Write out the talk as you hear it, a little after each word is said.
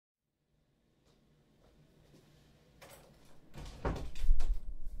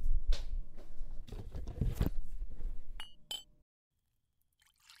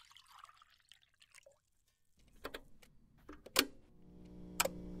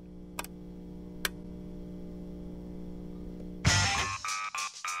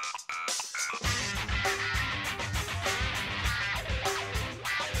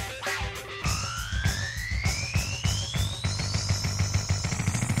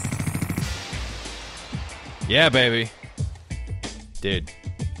Yeah, baby. Dude,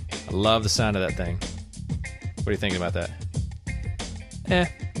 I love the sound of that thing. What are you thinking about that?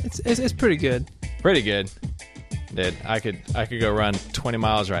 It's pretty good. Pretty good. Dude, I could go run 20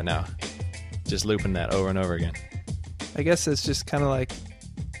 miles right now just looping that over and over again. I guess it's just kind of like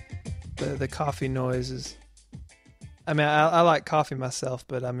the coffee noises. I mean, I like coffee myself,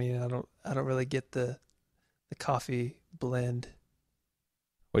 but I mean, I don't really get the coffee blend.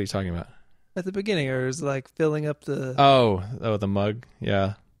 What are you talking about? At the beginning, or it was like filling up the... Oh, the mug?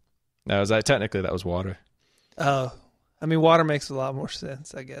 Yeah. No, technically that was water. Oh. I mean, water makes a lot more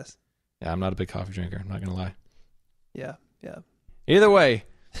sense, I guess. Yeah, I'm not a big coffee drinker. I'm not going to lie. Yeah. Either way,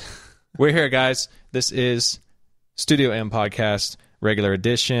 we're here, guys. This is Studio M Podcast, regular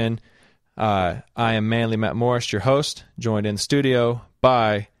edition. I am Manly Matt Morris, your host, joined in the studio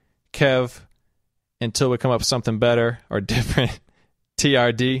by Kev, until we come up with something better or different.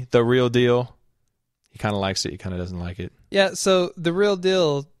 TRD, the real deal. He kind of likes it. He kind of doesn't like it. Yeah, so the real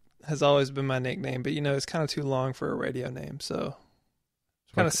deal has always been my nickname, but it's kind of too long for a radio name, so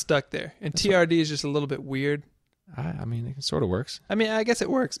it's kind of stuck there. And TRD is just a little bit weird. I mean, it sort of works. I mean, I guess it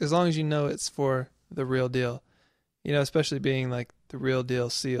works as long as you know it's for the real deal. Especially being like the real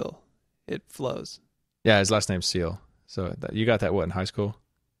deal Seal. It flows. Yeah, his last name's Seal. So you got that, what, in high school?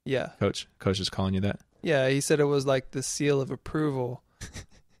 Yeah. Coach is calling you that? Yeah, he said it was like the seal of approval.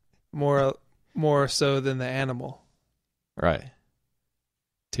 More so than the animal. Right.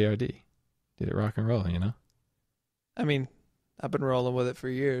 TRD. Did it rock and roll, I mean, I've been rolling with it for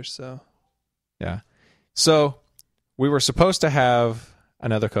years, so. Yeah. So, we were supposed to have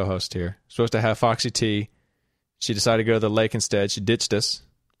another co-host here. Supposed to have Foxy T. She decided to go to the lake instead. She ditched us.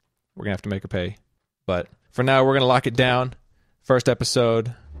 We're going to have to make her pay. But for now, we're going to lock it down. First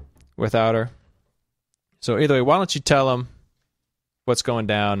episode without her. So either way, why don't you tell them what's going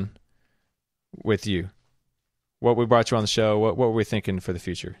down with you? What we brought you on the show? What were we thinking for the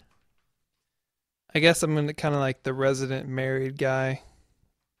future? I guess I'm gonna kind of like the resident married guy.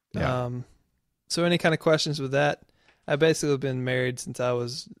 Yeah. So any kind of questions with that? I basically have been married since I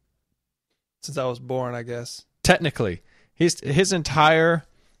was born, I guess. Technically, his entire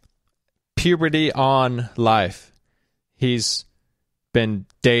puberty on life, he's been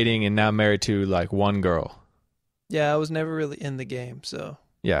dating and now married to like one girl. Yeah, I was never really in the game, so.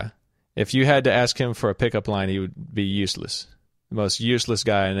 Yeah. If you had to ask him for a pickup line, he would be useless. The most useless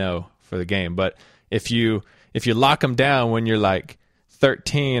guy I know for the game. But if you lock him down when you're like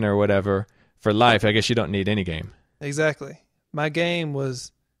 13 or whatever for life, I guess you don't need any game. Exactly. My game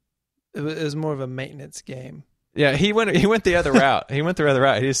was more of a maintenance game. Yeah, he went the other route. He went the other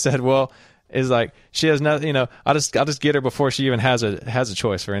route. He just said, well, is like she has nothing, I'll just get her before she even has a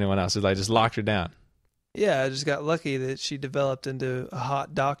choice for anyone else. It's like just locked her down. Yeah, I just got lucky that she developed into a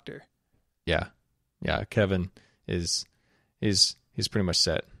hot doctor. Yeah. Kevin he's pretty much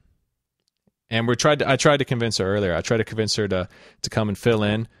set. And I tried to convince her earlier. I tried to convince her to come and fill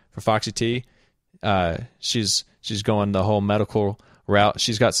in for Foxy T. She's going the whole medical route.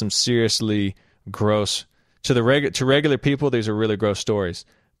 She's got some seriously gross to regular people. These are really gross stories.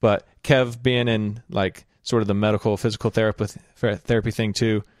 But Kev being in like sort of the medical physical therapy thing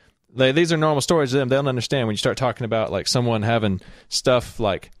too. These are normal stories to them. They don't understand when you start talking about like someone having stuff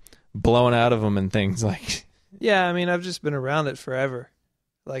like blown out of them and things like. Yeah, I mean, I've just been around it forever.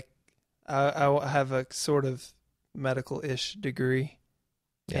 Like, I have a sort of medical-ish degree.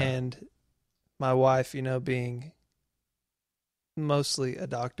 Yeah. And my wife, being mostly a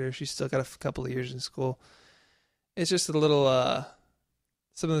doctor, she's still got a couple of years in school. It's just a little,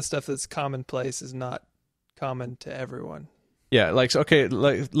 some of the stuff that's commonplace is not common to everyone. Yeah, okay,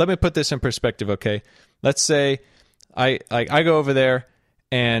 let me put this in perspective, okay? Let's say I go over there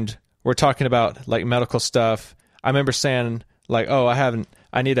and we're talking about like medical stuff. I remember saying like, "Oh,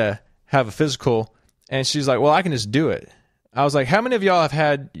 I need to have a physical." And she's like, "Well, I can just do it." I was like, "How many of y'all have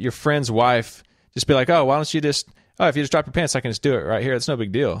had your friend's wife just be like, "Oh, why don't you if you just drop your pants, I can just do it right here. It's no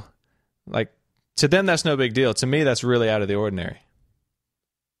big deal." Like to them that's no big deal. To me that's really out of the ordinary.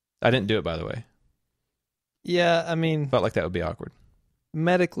 I didn't do it, by the way. Yeah, I mean, felt like that would be awkward.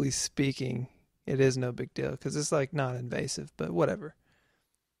 Medically speaking, it is no big deal because it's like non-invasive, but whatever.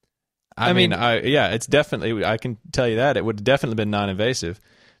 I mean, it's definitely, I can tell you that it would have definitely been non-invasive.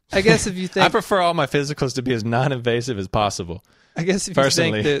 I guess if you think I prefer all my physicals to be as non-invasive as possible. I guess if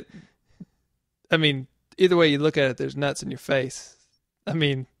personally. You think that, I mean, either way you look at it, there's nuts in your face. I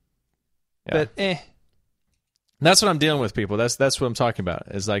mean, yeah. But That's what I'm dealing with, people. That's what I'm talking about.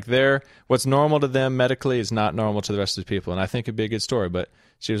 Is like what's normal to them medically is not normal to the rest of the people, and I think it'd be a good story. But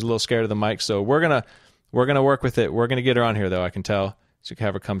she was a little scared of the mic, so we're gonna work with it. We're gonna get her on here, though. I can tell. So you can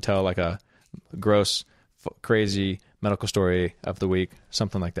have her come tell like a gross crazy medical story of the week,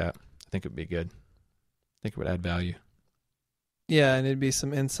 something like that. I think it would be good. I think it would add value. Yeah, and it'd be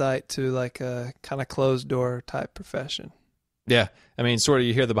some insight to like a kind of closed door type profession. Yeah, I mean, sort of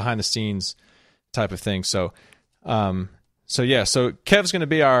you hear the behind the scenes type of thing. So, so Kev's going to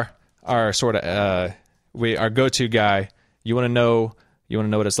be our sort of our go-to guy. You want to know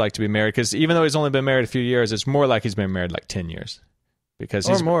what it's like to be married, because even though he's only been married a few years, it's more like he's been married like 10 years. Because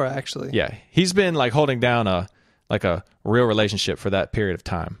or more, actually. Yeah, he's been like holding down a real relationship for that period of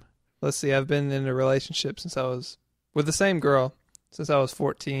time. Let's see, I've been in a relationship since I was with the same girl since I was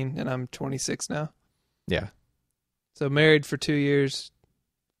 14, and I'm 26 now. Yeah. So married for 2 years,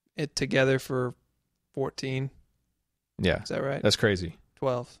 together for 14. Yeah. Is that right? That's crazy.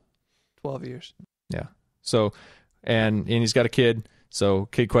 12 years. Yeah. So, and he's got a kid, so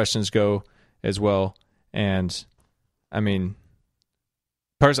kid questions go as well. And I mean,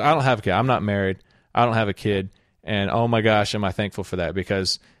 personally, I don't have a kid. I'm not married. I don't have a kid. And oh my gosh, am I thankful for that,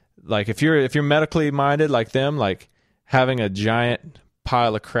 because like if you're medically minded like them, like having a giant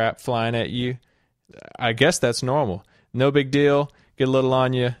pile of crap flying at you, I guess that's normal. No big deal. Get a little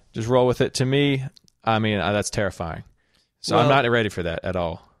on you. Just roll with it. To me, I mean, that's terrifying. So I'm not ready for that at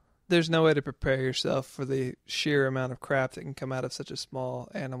all. There's no way to prepare yourself for the sheer amount of crap that can come out of such a small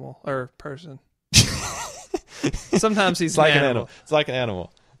animal or person. Sometimes he's like an animal. It's like an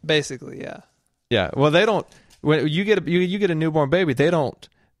animal. Basically, yeah. Yeah. Well, they don't. When you get a newborn baby, they don't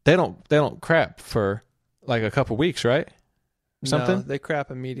crap for like a couple weeks, right? Something? No, they crap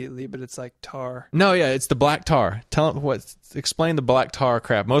immediately, but it's like tar. No, yeah, it's the black tar. Explain the black tar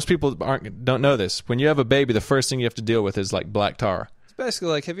crap. Most people don't know this. When you have a baby, the first thing you have to deal with is like black tar. It's basically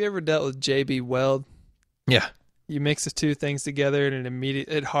like, have you ever dealt with JB Weld? Yeah. You mix the two things together and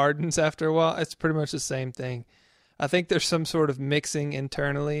it hardens after a while. It's pretty much the same thing. I think there's some sort of mixing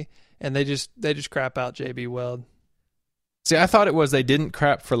internally, and they just crap out JB Weld. See, I thought it was they didn't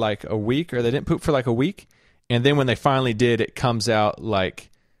crap for like a week, or they didn't poop for like a week. And then when they finally did, it comes out like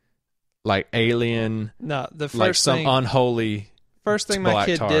alien. No, the first like some thing, unholy. First thing my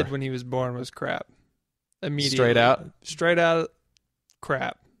kid tar. did when he was born was crap. Immediately. Straight out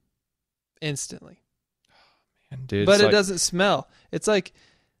crap. Instantly. Man, dude, but it doesn't smell. It's like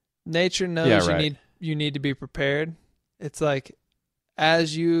nature knows right. you need to be prepared. It's like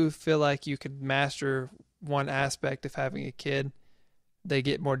as you feel like you could master one aspect of having a kid, they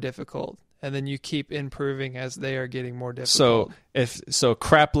get more difficult. And then you keep improving as they are getting more difficult. So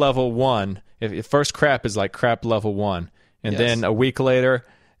crap level 1, if first crap is like crap level 1, and then a week later,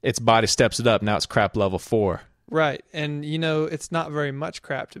 its body steps it up. Now it's crap level 4. Right. And it's not very much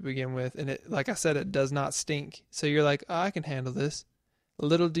crap to begin with. And it, like I said, it does not stink. So you're like, oh, I can handle this.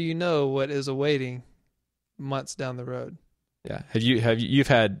 Little do you know what is awaiting months down the road. Yeah. You've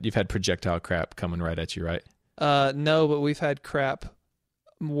had projectile crap coming right at you, right? No, but we've had crap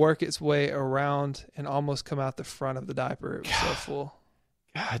work its way around and almost come out the front of the diaper. It was so full.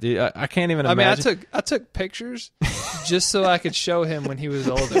 God, dude, I can't even imagine. I mean, I took pictures just so I could show him when he was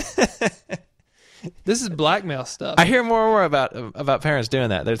older. This is blackmail stuff. I hear more and more about parents doing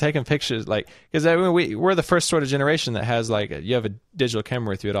that. They're taking pictures, like, because we're the first sort of generation that has like you have a digital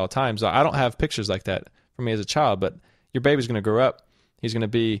camera with you at all times. So I don't have pictures like that for me as a child, but your baby's going to grow up. He's going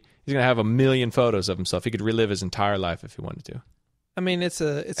to have a million photos of himself. He could relive his entire life if he wanted to. I mean, it's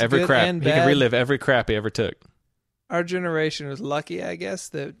every good crap. and He bad. could relive every crap he ever took. Our generation was lucky, I guess,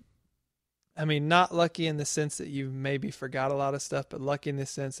 that, I mean, not lucky in the sense that you maybe forgot a lot of stuff, but lucky in the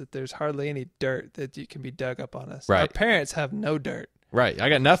sense that there's hardly any dirt that you can be dug up on us. Right. Our parents have no dirt. Right. I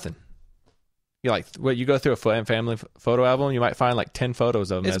got nothing. You go through a family photo album, you might find like 10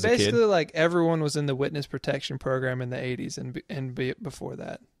 photos of them as a kid. It's basically like everyone was in the witness protection program in the 80s and before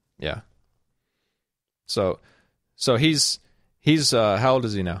that. Yeah. So he's how old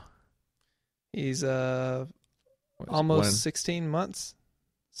is he now? He's almost 16 months.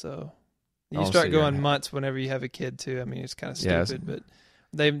 So you start going months whenever you have a kid too. I mean, it's kind of stupid, but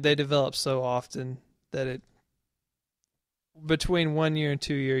they develop so often that it between 1 year and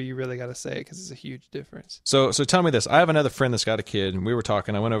 2 year, you really got to say it because it's a huge difference. So tell me this. I have another friend that's got a kid, and we were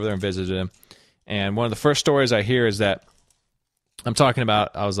talking. I went over there and visited him, and one of the first stories I hear is that I'm talking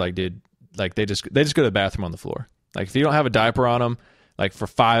about. I was like, dude, like they just go to the bathroom on the floor. Like if you don't have a diaper on them, like for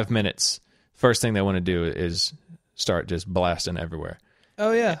 5 minutes, first thing they want to do is start just blasting everywhere.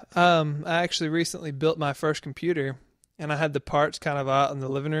 Oh yeah. I actually recently built my first computer, and I had the parts kind of out in the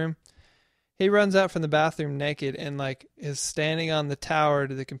living room. He runs out from the bathroom naked and like is standing on the tower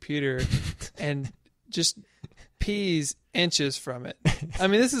to the computer and just pees inches from it. I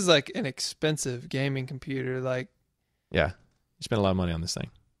mean, this is like an expensive gaming computer. Like, yeah, you spent a lot of money on this thing.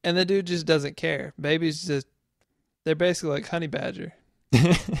 And the dude just doesn't care. Babies just, they're basically like honey badger.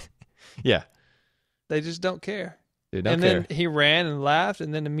 Yeah. They just don't care. They don't and care. then he ran and laughed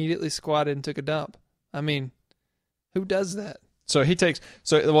and then immediately squatted and took a dump. I mean, who does that? So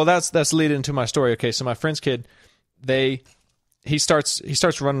that's leading into my story. Okay, so my friend's kid, he starts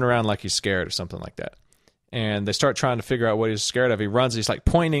running around like he's scared or something like that. And they start trying to figure out what he's scared of. He runs, he's like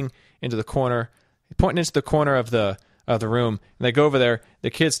pointing into the corner of the room, and they go over there. The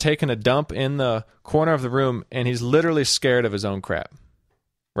kid's taking a dump in the corner of the room, and he's literally scared of his own crap,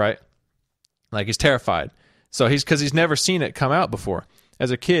 right? Like he's terrified. So because he's never seen it come out before.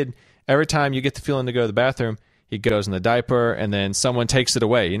 As a kid, every time you get the feeling to go to the bathroom, he goes in the diaper, and then someone takes it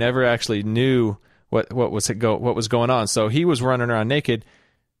away. You never actually knew what was going on. So he was running around naked,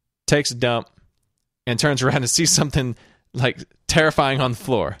 takes a dump, and turns around and sees something like terrifying on the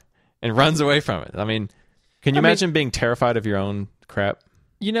floor, and runs away from it. I mean, can you imagine being terrified of your own crap?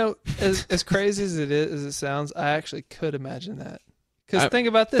 You know, as crazy as it sounds, I actually could imagine that. Because think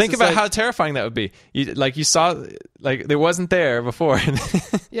about this. Think about how terrifying that would be. You saw, like, it wasn't there before.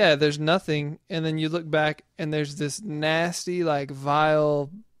 Yeah, there's nothing, and then you look back, and there's this nasty, like, vile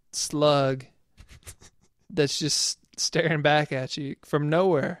slug that's just staring back at you from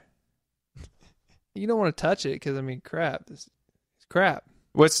nowhere. You don't want to touch it because, I mean, crap. It's crap.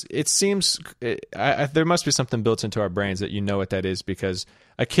 It seems there must be something built into our brains that you know what that is, because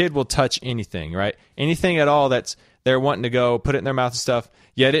a kid will touch anything, right? Anything at all that's they're wanting to go put it in their mouth and stuff.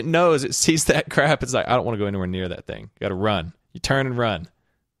 Yet it knows, it sees that crap. It's like, I don't want to go anywhere near that thing. You got to run. You turn and run.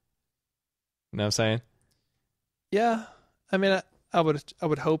 You know what I'm saying? Yeah, I mean, I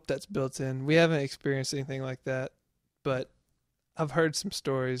would hope that's built in. We haven't experienced anything like that, but I've heard some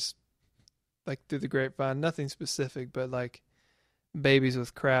stories, like through the grapevine. Nothing specific, but like babies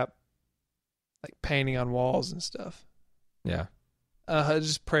with crap, like painting on walls and stuff. Yeah. I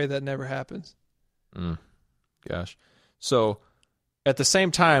just pray that never happens. Gosh. So at the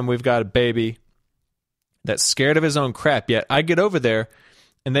same time, we've got a baby that's scared of his own crap. Yet I get over there,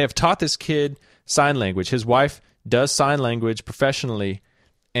 and they have taught this kid sign language. His wife does sign language professionally,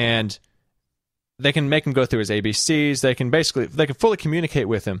 and they can make him go through his ABCs. They can fully communicate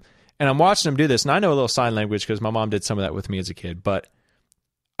with him. And I'm watching him do this, and I know a little sign language because my mom did some of that with me as a kid. But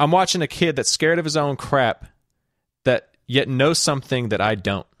I'm watching a kid that's scared of his own crap that yet knows something that I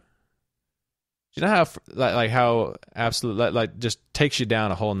don't. Do you know how absolute just takes you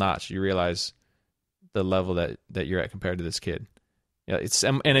down a whole notch? You realize the level that you're at compared to this kid. Yeah, it's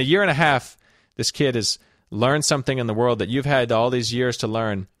in a year and a half, this kid has learned something in the world that you've had all these years to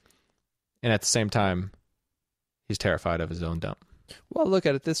learn, and at the same time, he's terrified of his own dump. Well, look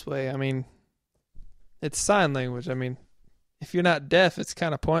at it this way. I mean, it's sign language. I mean, if you're not deaf, it's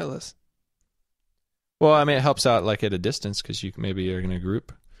kind of pointless. Well, I mean, it helps out like at a distance because maybe you're in a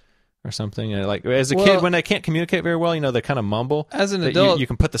group or something. And like as a kid, when they can't communicate very well, they kind of mumble. As an adult, you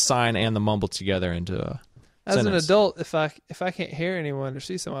can put the sign and the mumble together into a sentence. An adult, if I can't hear anyone or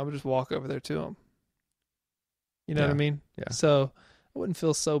see someone, I would just walk over there to them. You know what I mean? Yeah. So I wouldn't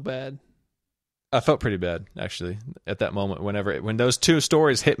feel so bad. I felt pretty bad actually at that moment. When those two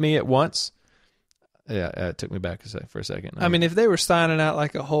stories hit me at once, yeah, it took me back for a second. I mean, if they were signing out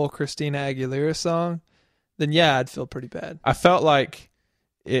like a whole Christina Aguilera song, then yeah, I'd feel pretty bad. I felt like,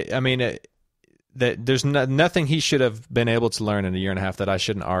 that there's nothing he should have been able to learn in a year and a half that I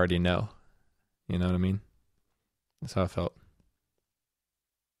shouldn't already know. You know what I mean? That's how I felt.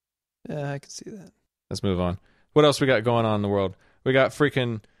 Yeah, I can see that. Let's move on. What else we got going on in the world? We got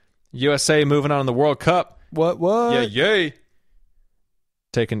freaking USA moving on in the World Cup. What? Yay.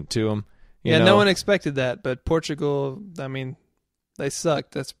 Taking it to them. No one expected that, but Portugal, I mean, they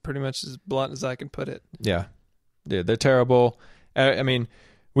sucked. That's pretty much as blunt as I can put it. Yeah. Dude, they're terrible. I mean,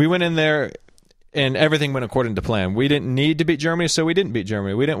 we went in there and everything went according to plan. We didn't need to beat Germany, so we didn't beat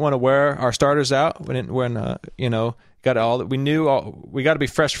Germany. We didn't want to wear our starters out. We didn't got all that we knew. We got to be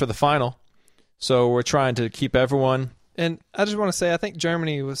fresh for the final. So we're trying to keep everyone. And I just want to say, I think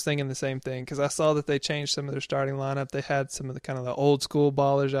Germany was thinking the same thing because I saw that they changed some of their starting lineup. They had some of the kind of the old school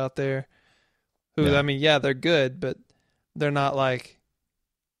ballers out there who, yeah. I mean, yeah, they're good, but they're not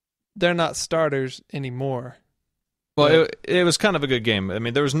starters anymore. Well, it was kind of a good game. I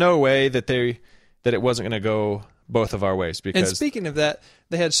mean, there was no way that it wasn't going to go both of our ways. Because, and speaking of that,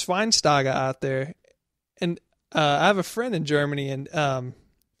 they had Schweinsteiger out there, and I have a friend in Germany, and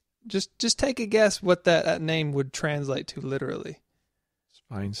just take a guess what that name would translate to literally.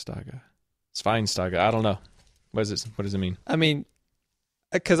 Schweinsteiger. I don't know. What does it mean? I mean,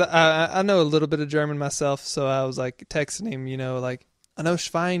 because I know a little bit of German myself, so I was like texting him, like, I know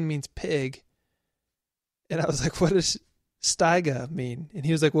Schwein means pig. And I was like, what does Steiga mean? And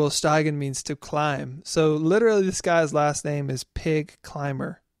he was like, well, Steigen means to climb. So literally this guy's last name is Pig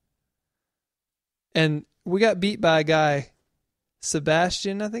Climber. And we got beat by a guy,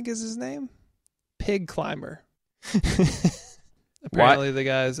 Sebastian, I think is his name. Pig Climber. Apparently the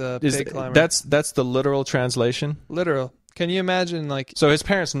guy's a pig climber. That's the literal translation? Literal. Can you imagine, like... So his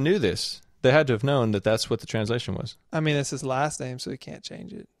parents knew this. They had to have known that that's what the translation was. I mean, it's his last name, so he can't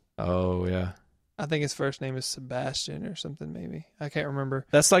change it. Oh, yeah. I think his first name is Sebastian or something, maybe. I can't remember.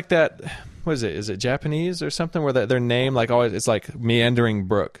 That's like that... What is it? Is it Japanese or something? Where their name, like, always... It's like Meandering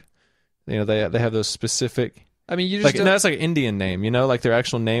Brook. You know, they have those specific... I mean, you just... Like, no, that's like an Indian name, you know? Like, their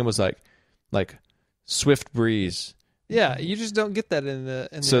actual name was like Swift Breeze. Yeah, you just don't get that in the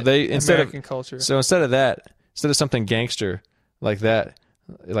American culture. So instead of something gangster like that,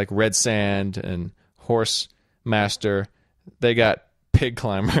 like Red Sand and Horse Master, they got Pig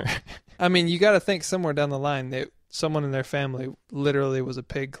Climber. I mean, you got to think somewhere down the line that someone in their family literally was a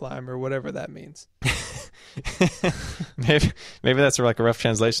pig climber, whatever that means. maybe that's like a rough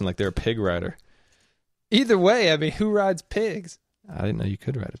translation, like they're a pig rider. Either way, I mean, who rides pigs? I didn't know you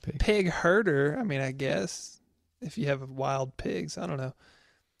could ride a pig. Pig herder, I mean, I guess. If you have wild pigs, I don't know.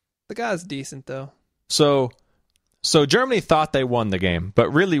 The guy's decent, though. So Germany thought they won the game,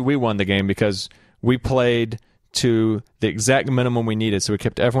 but really we won the game because we played to the exact minimum we needed. So we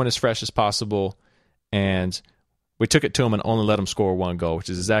kept everyone as fresh as possible, and we took it to them and only let them score one goal, which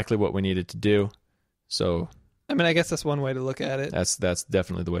is exactly what we needed to do. So, I mean, I guess that's one way to look at it. That's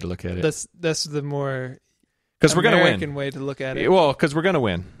definitely the way to look at it. That's the more... Because we're going to win. American way to look at it. Well, because we're going to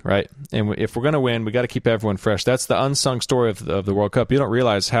win, right? And if we're going to win, we got to keep everyone fresh. That's the unsung story of the World Cup. You don't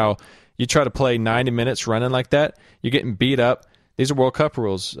realize how you try to play 90 minutes running like that, you're getting beat up. These are World Cup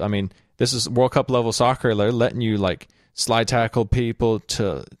rules. I mean, this is World Cup level soccer. They're letting you like slide tackle people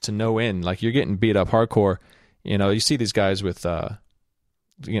to no end. Like you're getting beat up hardcore. You know, you see these guys with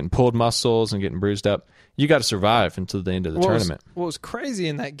getting pulled muscles and getting bruised up. You got to survive until the end of the tournament. What was crazy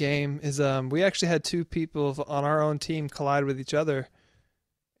in that game is we actually had two people on our own team collide with each other,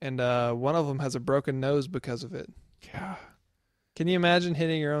 and one of them has a broken nose because of it. Yeah. Can you imagine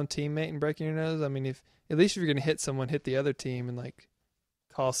hitting your own teammate and breaking your nose? I mean, at least if you're going to hit someone, hit the other team and like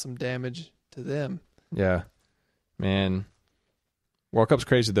cause some damage to them. Yeah, man. World Cup's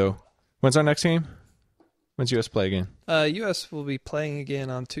crazy though. When's our next game? When's US play again? US will be playing again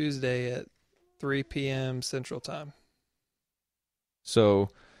on Tuesday at 3 p.m. Central Time. So,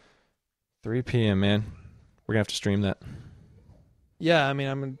 3 p.m., man. We're going to have to stream that. Yeah, I mean,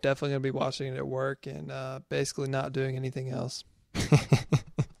 I'm definitely going to be watching it at work and basically not doing anything else.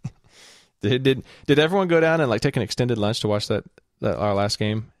 Did everyone go down and like take an extended lunch to watch that our last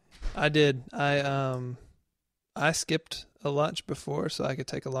game? I did. I skipped a lunch before so I could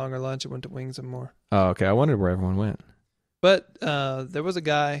take a longer lunch. I went to Wings and More. Oh, okay. I wondered where everyone went. But there was a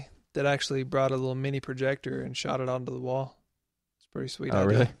guy that actually brought a little mini projector and shot it onto the wall. It's pretty sweet. Oh,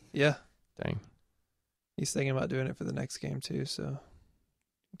 really? Yeah. Dang. He's thinking about doing it for the next game too, so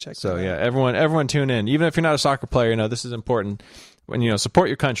check that So, out. yeah, everyone tune in. Even if you're not a soccer player, you know, this is important. When, you know, support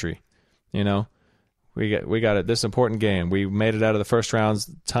your country, you know. We got it. This is an important game. We made it out of the first rounds.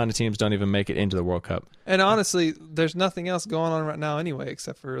 A ton of teams don't even make it into the World Cup. And honestly, there's nothing else going on right now anyway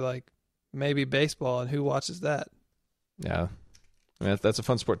except for like maybe baseball, and who watches that? Yeah. I mean, that's a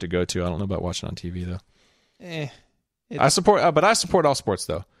fun sport to go to. I don't know about watching on TV though. But I support all sports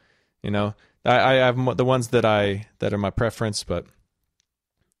though. You know, I have the ones that are my preference, but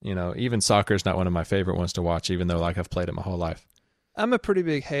you know, even soccer is not one of my favorite ones to watch, even though like I've played it my whole life. I'm a pretty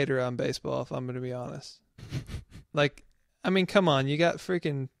big hater on baseball, if I'm going to be honest. Like, I mean, come on, you got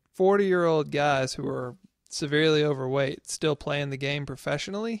freaking 40-year-old guys who are severely overweight still playing the game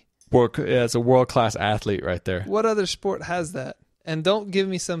professionally. It's a world-class athlete right there. What other sport has that? And don't give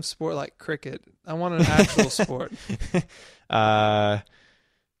me some sport like cricket. I want an actual sport. Man,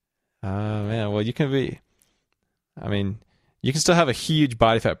 well, you can be... I mean, you can still have a huge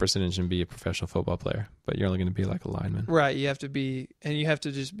body fat percentage and be a professional football player, but you're only going to be like a lineman. Right, you have to be... And you have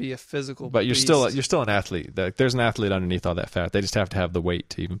to just be a physical But you're beast. still an athlete. There's an athlete underneath all that fat. They just have to have the weight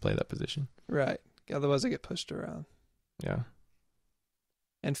to even play that position. Right. Otherwise, they get pushed around. Yeah.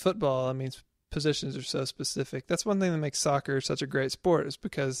 And football, I mean, positions are so specific. That's one thing that makes soccer such a great sport is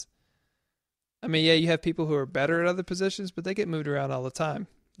because, I mean, yeah, you have people who are better at other positions, but they get moved around all the time.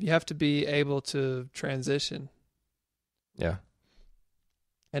 You have to be able to transition. Yeah.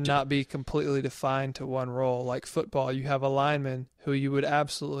 And not be completely defined to one role. Like football, you have a lineman who you would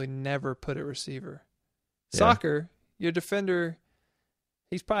absolutely never put at receiver. Yeah. Soccer, your defender,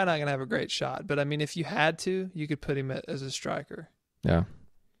 he's probably not going to have a great shot. But, I mean, if you had to, you could put him as a striker. Yeah.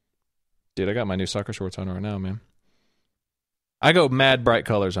 Dude, I got my new soccer shorts on right now, man. I go mad bright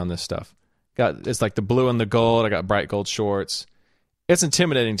colors on this stuff. It's like the blue and the gold. I got bright gold shorts. It's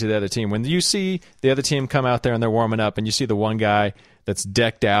intimidating to the other team. When you see the other team come out there and they're warming up and you see the one guy that's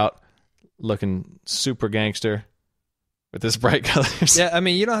decked out looking super gangster with this bright colors. Yeah, I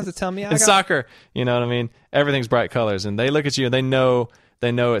mean, you don't have to tell me. In soccer, you know what I mean? Everything's bright colors. And they look at you and they know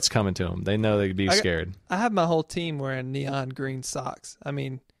it's coming to them. They know they'd be scared. I have my whole team wearing neon green socks. I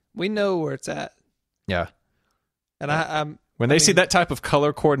mean, we know where it's at. Yeah. And when they see that type of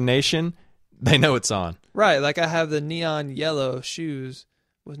color coordination, they know it's on. Right. Like I have the neon yellow shoes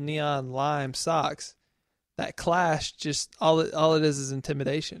with neon lime socks. That clash, just all it is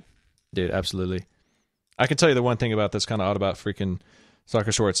intimidation. Dude, absolutely. I can tell you the one thing about that's kind of odd about freaking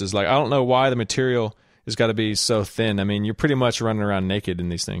soccer shorts is like, I don't know why the material has got to be so thin. I mean, you're pretty much running around naked in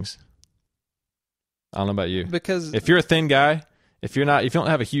these things. I don't know about you. Because if you're a thin guy, if you don't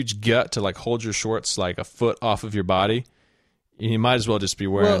have a huge gut to like hold your shorts like a foot off of your body, you might as well just be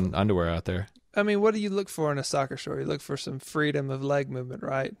wearing underwear out there. I mean, what do you look for in a soccer short? You look for some freedom of leg movement,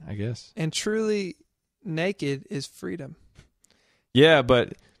 right? I guess. And truly naked is freedom. Yeah,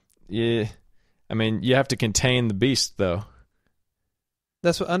 but yeah, I mean, you have to contain the beast, though.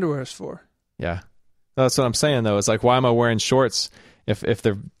 That's what underwear is for. Yeah. That's what I'm saying, though. It's like, why am I wearing shorts if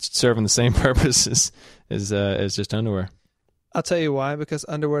they're serving the same purpose as just underwear? I'll tell you why. Because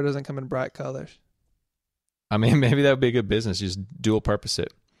underwear doesn't come in bright colors. I mean, maybe that would be a good business. Just dual purpose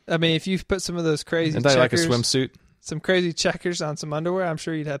it. I mean, if you put some of those crazy Isn't that checkers, like a swimsuit? Some crazy checkers on some underwear, I'm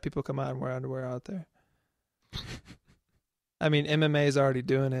sure you'd have people come out and wear underwear out there. I mean, MMA is already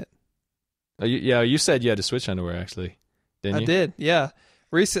doing it. You said you had to switch underwear, actually, didn't you? I did, yeah.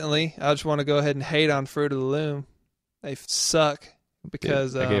 Recently, I just want to go ahead and hate on Fruit of the Loom. They suck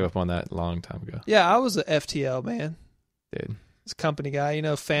because... I gave up on that a long time ago. Yeah, I was a FTL, man. Dude. It's a company guy,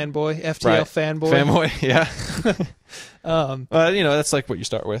 fanboy, FTL right. fanboy. Fanboy, yeah. That's like what you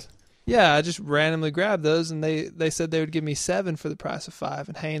start with. Yeah, I just randomly grabbed those, and they said they would give me 7 for the price of 5,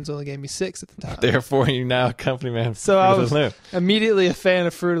 and Hanes only gave me 6 at the time. Therefore, you now a company man. So I was immediately a fan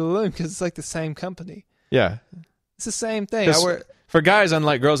of Fruit of the Loom because it's like the same company. Yeah. It's the same thing. For guys,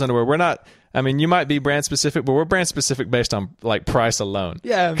 unlike girls' underwear, we're not... I mean, you might be brand specific, but we're brand specific based on like price alone.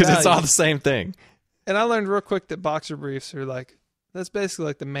 Yeah, because it's all the same thing. And I learned real quick that boxer briefs are like, that's basically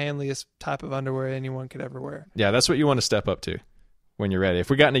like the manliest type of underwear anyone could ever wear. Yeah, that's what you want to step up to when you're ready. If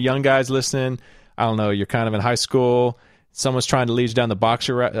we got any young guys listening, I don't know, you're kind of in high school, someone's trying to lead you down the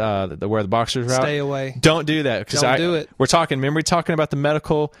boxer route, wear the boxers route. Stay away. Don't do that. Don't do it. Remember we talking about the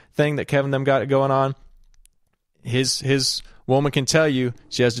medical thing that Kevin them got going on? His woman can tell you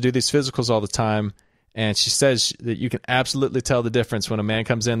she has to do these physicals all the time, and she says that you can absolutely tell the difference when a man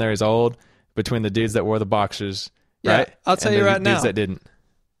comes in there, he's old, between the dudes that wore the boxers, right? Yeah, I'll tell you right now. Dudes that didn't.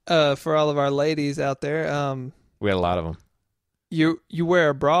 For all of our ladies out there, we had a lot of them. You wear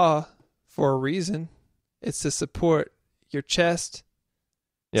a bra for a reason. It's to support your chest,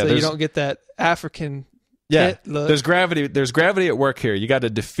 so you don't get that African tit look. There's gravity at work here. You got to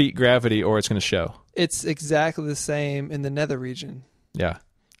defeat gravity, or it's going to show. It's exactly the same in the nether region. Yeah,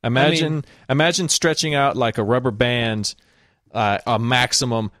 imagine stretching out like a rubber band, a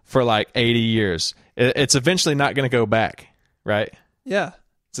maximum for like 80 years. It's eventually not going to go back, right? Yeah,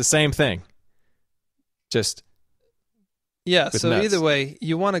 it's the same thing. Just so nuts. Either way,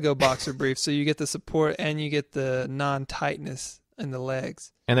 you want to go boxer brief, so you get the support and you get the non-tightness in the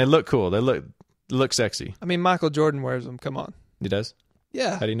legs, and they look cool. They look sexy. I mean, Michael Jordan wears them. Come on, he does.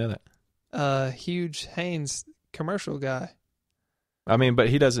 Yeah. How do you know that? Huge Hanes commercial guy. I mean, but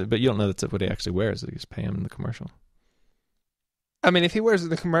he doesn't. But you don't know that's what he actually wears. They just pay him in the commercial. I mean, if he wears it in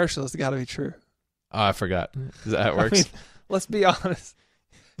the commercial, it's got to be true. Oh, I forgot. Is that how it works? I mean, let's be honest.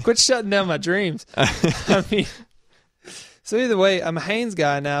 Quit shutting down my dreams. I mean, so either way, I'm a Hanes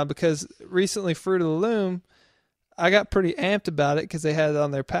guy now because recently Fruit of the Loom, I got pretty amped about it because they had it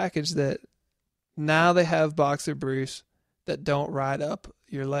on their package that now they have boxer briefs that don't ride up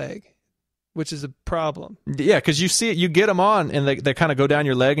your leg, which is a problem. Yeah, because you see it, you get them on, and they kind of go down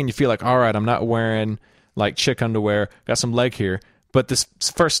your leg, and you feel like, all right, I'm not wearing like chick underwear, got some leg here. But this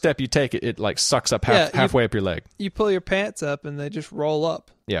first step you take, it like sucks up halfway up your leg. You pull your pants up, and they just roll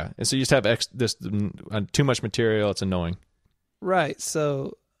up. Yeah, and so you just have too much material. It's annoying. Right.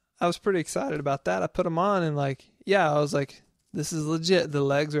 So I was pretty excited about that. I put them on, and I was like, this is legit. The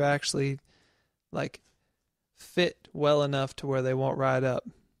legs are actually like fit well enough to where they won't ride up.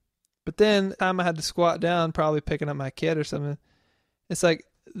 But then the time I had to squat down, probably picking up my kid or something, it's like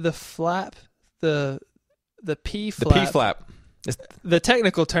the flap, the P flap. The P flap. The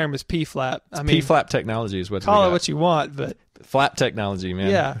technical term is P flap. P flap technology is what. Call it what you want, but flap technology,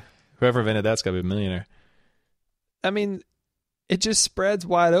 man. Yeah. Whoever invented that's got to be a millionaire. I mean, it just spreads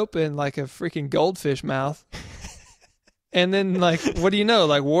wide open like a freaking goldfish mouth. And then, like, what do you know?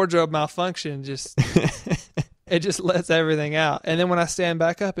 Like, wardrobe malfunction, it just lets everything out. And then when I stand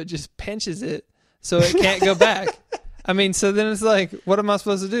back up, it just pinches it so it can't go back. I mean, so then it's like, what am I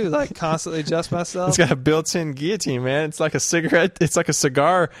supposed to do? Like, constantly adjust myself? It's got a built-in guillotine, man. It's like a cigarette. It's like a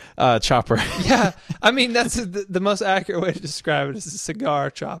cigar chopper. Yeah. I mean, that's the most accurate way to describe it is a cigar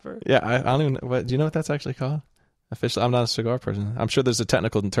chopper. Yeah, I don't even know. Do you know what that's actually called? Officially, I'm not a cigar person. I'm sure there's a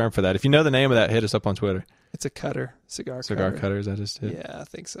technical term for that. If you know the name of that, hit us up on Twitter. It's a cutter. Cigar cutter, is that just it? Yeah, I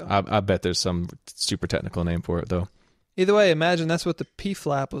think so. I bet there's some super technical name for it, though. Either way, imagine that's what the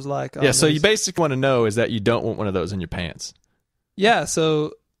P-flap was like. Yeah, so you basically want to know is that you don't want one of those in your pants. Yeah,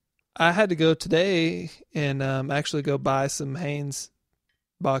 so I had to go today and actually go buy some Hanes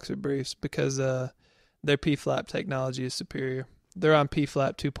boxer briefs because their P-flap technology is superior. They're on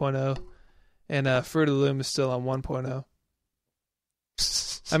P-flap 2.0, and Fruit of the Loom is still on 1.0.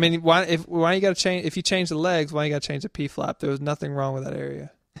 I mean, why you got to change? If you change the legs, why you got to change the P-flap? There was nothing wrong with that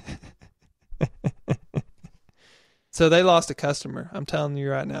area. So they lost a customer. I'm telling you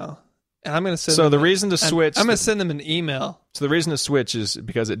right now, and I'm going to send. So the reason to switch, I'm going to send them an email. So the reason to switch is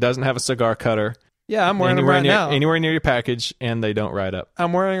because it doesn't have a cigar cutter. Yeah, I'm wearing them right now. Anywhere near your package, and they don't ride up.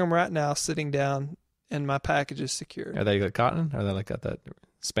 I'm wearing them right now, sitting down, and my package is secure. Are they like cotton? Are they like got that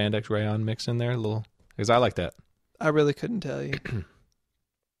spandex rayon mix in there? A little, because I like that. I really couldn't tell you.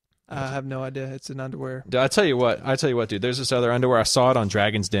 I have no idea. It's an underwear. I tell you what, dude. There's this other underwear. I saw it on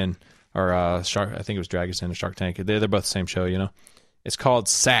Dragon's Den or Shark. I think it was Dragon's Den or Shark Tank. They're both the same show, you know. It's called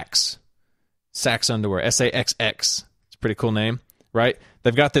Sax underwear. SAXX. It's a pretty cool name, right?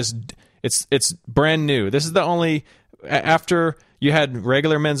 They've got this. It's brand new. This is the only after you had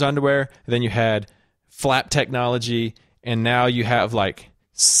regular men's underwear, then you had flap technology, and now you have like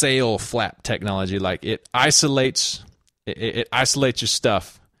sail flap technology. Like it isolates your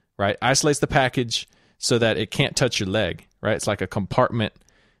stuff. Right, isolates the package so that it can't touch your leg. Right, it's like a compartment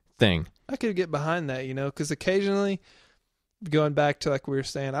thing. I could get behind that, you know, because occasionally, going back to like we were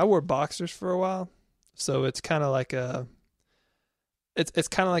saying, I wore boxers for a while, so it's kind of like it's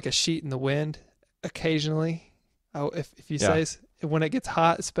kind of like a sheet in the wind. Occasionally, if you say when it gets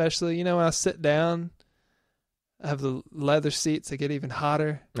hot, especially, you know, when I sit down, I have the leather seats that get even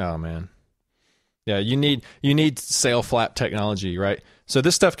hotter. Oh man. Yeah, you need sail flap technology, right? So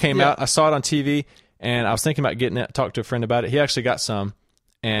this stuff came out. I saw it on TV, and I was thinking about getting it. Talked to a friend about it. He actually got some,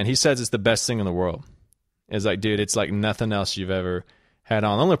 and he says it's the best thing in the world. It's like, dude, it's like nothing else you've ever had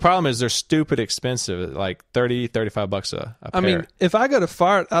on. The only problem is they're stupid expensive, like $30-$35 a pair. I mean, if I go to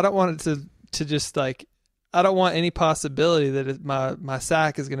fart, I don't want it to just like, I don't want any possibility that my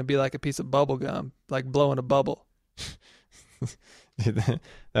sack is going to be like a piece of bubble gum, like blowing a bubble. No,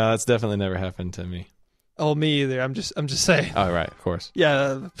 that's definitely never happened to me. Oh, me either. I'm just saying. Oh, right, of course.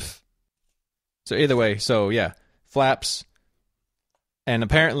 Yeah. So either way, so yeah, flaps, and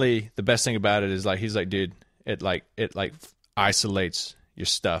apparently the best thing about it is like he's like, dude, it isolates your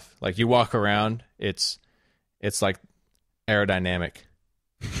stuff. Like you walk around, it's like aerodynamic.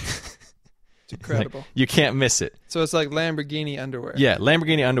 It's incredible. Like, you can't miss it. So it's like Lamborghini underwear. Yeah,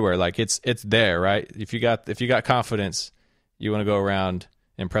 Lamborghini underwear. Like it's there, right? If you got confidence, you want to go around,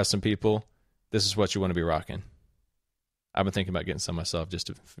 impress some people, this is what you want to be rocking. I've been thinking about getting some myself just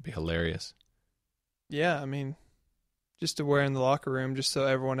to be hilarious. Yeah, I mean, just to wear in the locker room, just so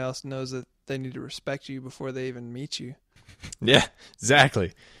everyone else knows that they need to respect you before they even meet you. Yeah,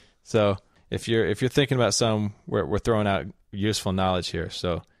 exactly. So if you're thinking about some, we're throwing out useful knowledge here.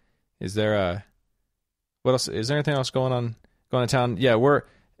 So is there what else? Is there anything else going to town? Yeah,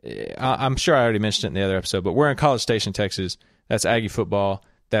 I'm sure I already mentioned it in the other episode, but we're in College Station, Texas. That's Aggie football.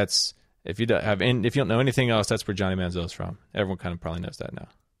 That's if you don't know anything else, that's where Johnny Manziel's from. Everyone kind of probably knows that now.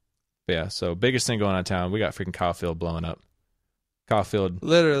 But yeah, so biggest thing going on in town, we got freaking Kyle Field blowing up. Kyle Field,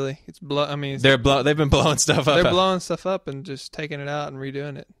 literally, they've been blowing stuff up. They're blowing stuff up and just taking it out and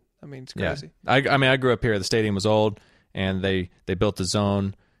redoing it. I mean, it's crazy. Yeah. I grew up here. The stadium was old, and they built the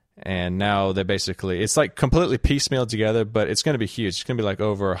zone, and now they basically it's like completely piecemealed together, but it's going to be huge. It's going to be like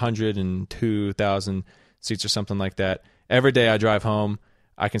over 102,000 seats or something like that. Every day I drive home,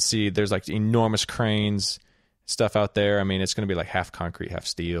 I can see there's like enormous cranes, stuff out there. I mean, it's going to be like half concrete, half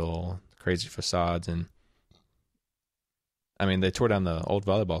steel, crazy facades. And I mean, they tore down the old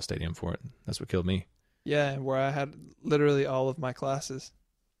volleyball stadium for it. That's what killed me. Yeah, where I had literally all of my classes.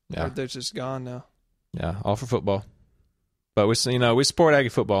 Yeah. They're just gone now. Yeah, all for football. But we support Aggie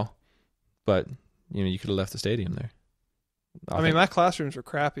football, but you could have left the stadium there. I mean, my classrooms were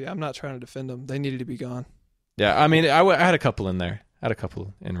crappy. I'm not trying to defend them. They needed to be gone. Yeah, I mean, I had a couple in there. I had a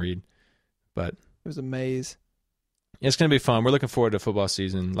couple in Reed, but it was a maze. It's going to be fun. We're looking forward to football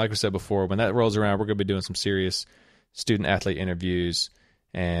season. Like we said before, when that rolls around, we're going to be doing some serious student-athlete interviews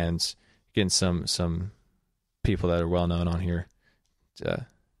and getting some people that are well-known on here to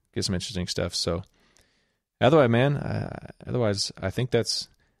get some interesting stuff. So otherwise, man, I think that's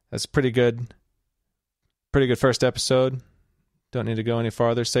pretty good. Pretty good first episode. Don't need to go any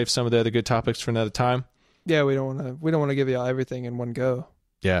farther. Save some of the other good topics for another time. Yeah, we don't want to give y'all everything in one go.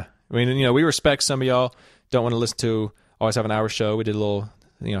 Yeah. I mean, we respect some of y'all don't want to listen to always have an hour show. We did a little,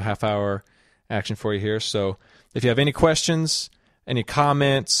 half-hour action for you here. So if you have any questions, any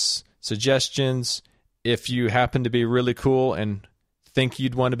comments, suggestions, if you happen to be really cool and think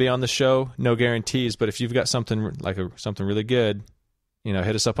you'd want to be on the show, no guarantees, but if you've got something something really good,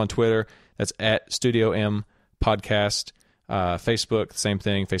 hit us up on Twitter. That's at Studio M Podcast. Facebook, same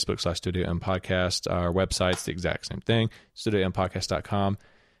thing, Facebook/Studio M Podcast. Our website's the exact same thing, studiompodcast.com.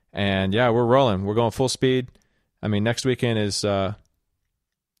 And yeah, we're rolling. We're going full speed. I mean, next weekend is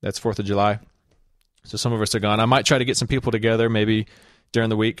that's 4th of July. So some of us are gone. I might try to get some people together maybe during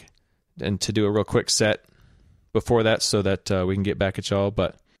the week and to do a real quick set before that so that we can get back at y'all.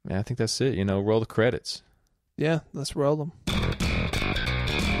 But man, I think that's it. Roll the credits. Yeah, let's roll them.